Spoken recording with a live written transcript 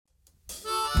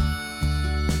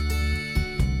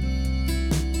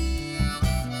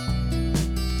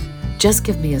Just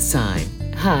give me a sign.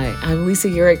 Hi, I'm Lisa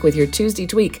Urich with your Tuesday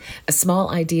Tweak, a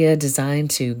small idea designed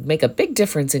to make a big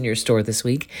difference in your store this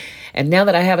week. And now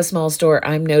that I have a small store,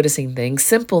 I'm noticing things,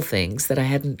 simple things that I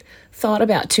hadn't thought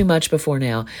about too much before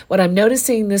now. What I'm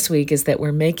noticing this week is that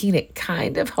we're making it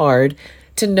kind of hard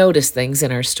to notice things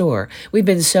in our store. We've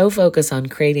been so focused on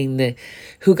creating the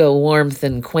Hugo warmth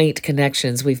and quaint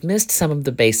connections, we've missed some of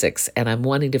the basics, and I'm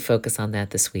wanting to focus on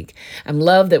that this week. I'm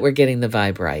love that we're getting the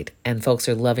vibe right, and folks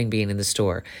are loving being in the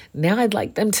store. Now I'd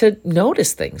like them to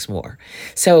notice things more.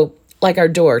 So, like our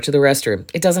door to the restroom,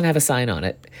 it doesn't have a sign on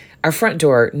it. Our front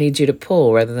door needs you to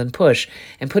pull rather than push,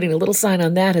 and putting a little sign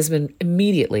on that has been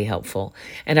immediately helpful.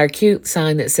 And our cute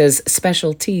sign that says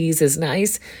special teas is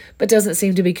nice, but doesn't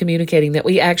seem to be communicating that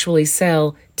we actually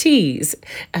sell teas.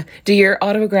 Do your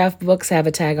autograph books have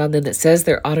a tag on them that says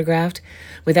they're autographed?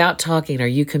 Without talking, are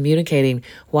you communicating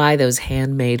why those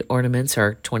handmade ornaments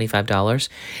are $25?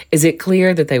 Is it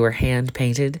clear that they were hand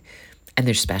painted and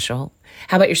they're special?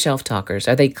 How about your shelf talkers?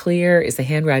 Are they clear? Is the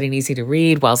handwriting easy to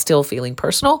read while still feeling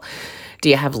personal? Do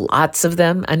you have lots of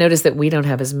them? I noticed that we don't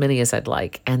have as many as I'd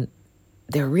like, and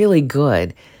they're really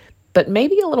good, but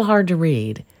maybe a little hard to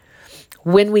read.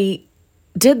 When we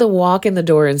did the walk in the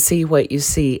door and see what you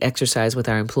see exercise with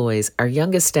our employees, our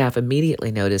youngest staff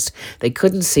immediately noticed they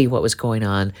couldn't see what was going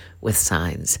on with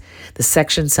signs. The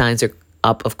section signs are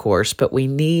up, of course, but we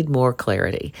need more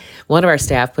clarity. One of our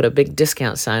staff put a big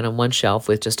discount sign on one shelf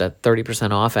with just a 30%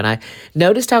 off, and I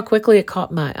noticed how quickly it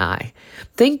caught my eye.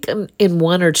 Think in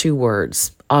one or two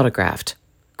words: autographed,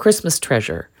 Christmas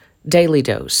treasure, daily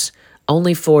dose,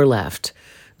 only 4 left,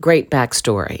 great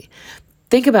backstory.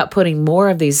 Think about putting more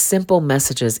of these simple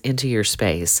messages into your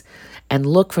space and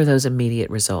look for those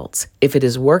immediate results. If it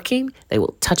is working, they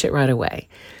will touch it right away.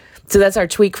 So that's our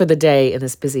tweak for the day in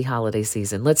this busy holiday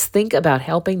season. Let's think about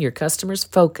helping your customers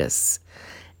focus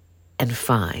and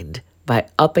find by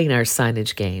upping our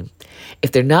signage game.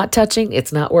 If they're not touching,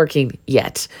 it's not working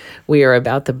yet. We are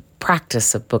about the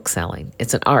practice of book selling.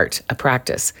 It's an art, a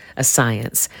practice, a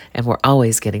science, and we're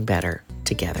always getting better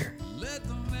together. Let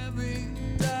them